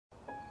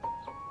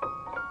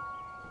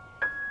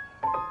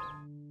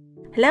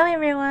Hello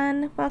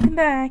everyone, welcome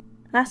back.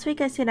 Last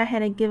week I said I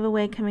had a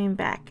giveaway coming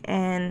back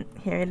and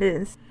here it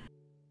is.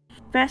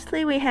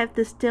 Firstly, we have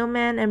the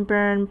Stillman and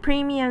Burn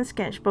Premium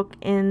Sketchbook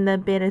in the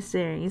beta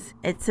series.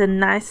 It's a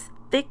nice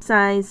thick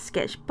size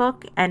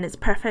sketchbook and it's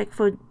perfect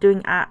for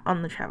doing art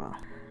on the travel.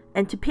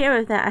 And to pair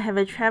with that, I have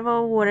a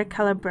travel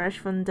watercolor brush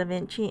from Da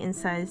Vinci in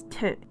size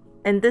 2.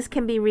 And this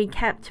can be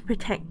recapped to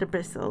protect the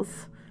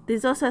bristles.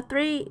 There's also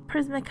 3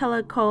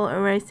 PRISMACOLOUR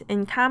Col-erase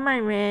in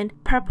Carmine red,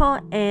 purple,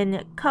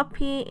 and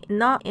copy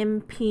not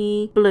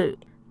MP blue.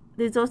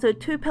 There's also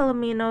 2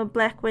 PALOMINO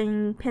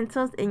Blackwing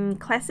pencils in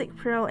classic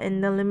pearl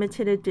and the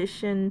limited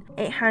edition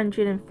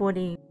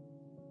 840.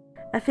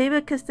 A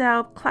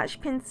Faber-Castell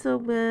clutch pencil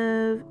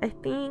with, I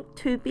think,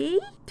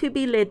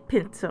 2B lead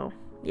pencil.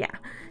 Yeah,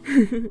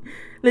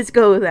 let's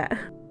go with that.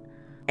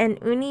 An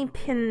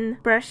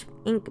UNIPIN brush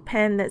ink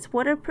pen that's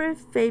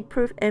waterproof,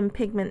 fade-proof, and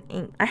pigment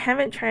ink. I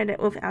haven't tried it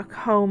with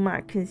alcohol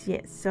markers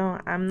yet, so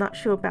I'm not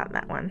sure about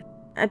that one.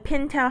 A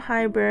Pentel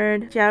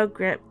hybrid gel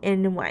grip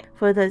in white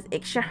for those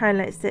extra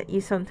highlights that you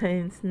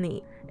sometimes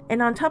need.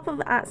 And on top of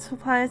the art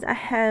supplies, I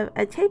have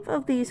a tape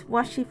of these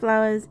washi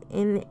flowers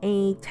in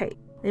a tape.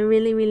 They're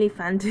really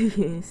fun to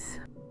use.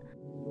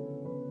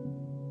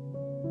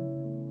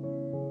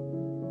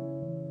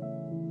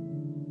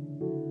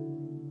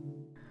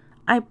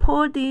 I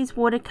poured these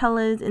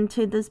watercolors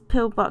into this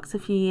pill box a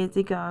few years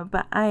ago,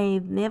 but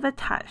I've never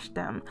touched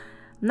them.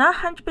 Not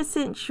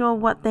 100% sure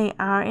what they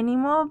are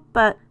anymore,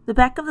 but the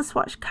back of the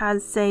swatch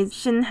card says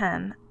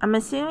Shinhan. I'm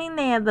assuming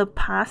they are the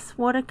past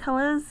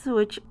watercolors,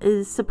 which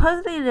is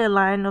supposedly the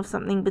line of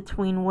something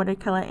between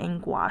watercolor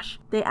and gouache.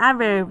 They are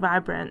very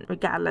vibrant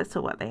regardless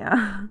of what they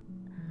are.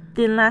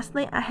 Then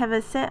lastly, I have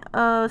a set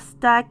of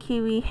Star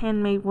Kiwi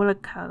handmade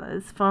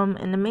watercolors from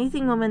an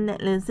amazing woman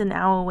that lives an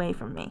hour away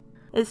from me.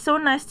 It's so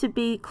nice to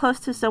be close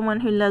to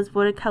someone who loves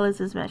watercolors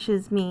as much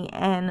as me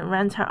and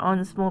runs her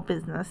own small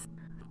business.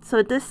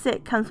 So this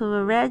set comes with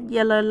a red,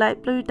 yellow,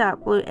 light blue,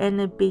 dark blue, and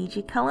a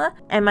beigey color,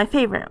 and my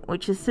favorite,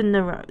 which is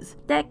Cinder Rose.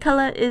 That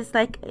color is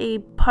like a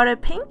potter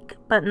pink,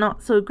 but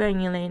not so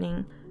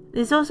granulating.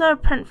 There's also a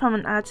print from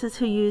an artist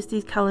who used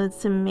these colors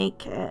to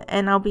make it,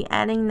 and I'll be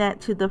adding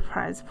that to the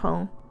prize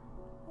pool.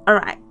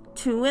 Alright,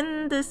 to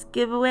win this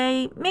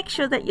giveaway, make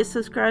sure that you're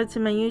subscribed to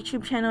my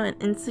YouTube channel and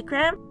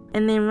Instagram,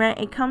 and then write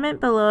a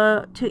comment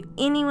below to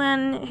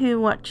anyone who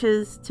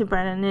watches to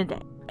brighten the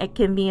day. It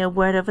can be a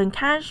word of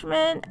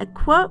encouragement, a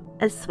quote,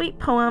 a sweet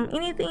poem,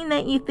 anything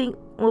that you think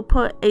will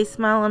put a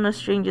smile on a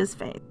stranger's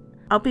face.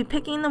 I'll be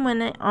picking the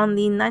winner on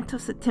the 9th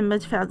of September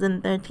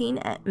 2013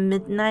 at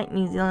midnight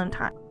New Zealand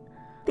time.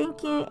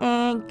 Thank you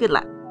and good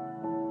luck.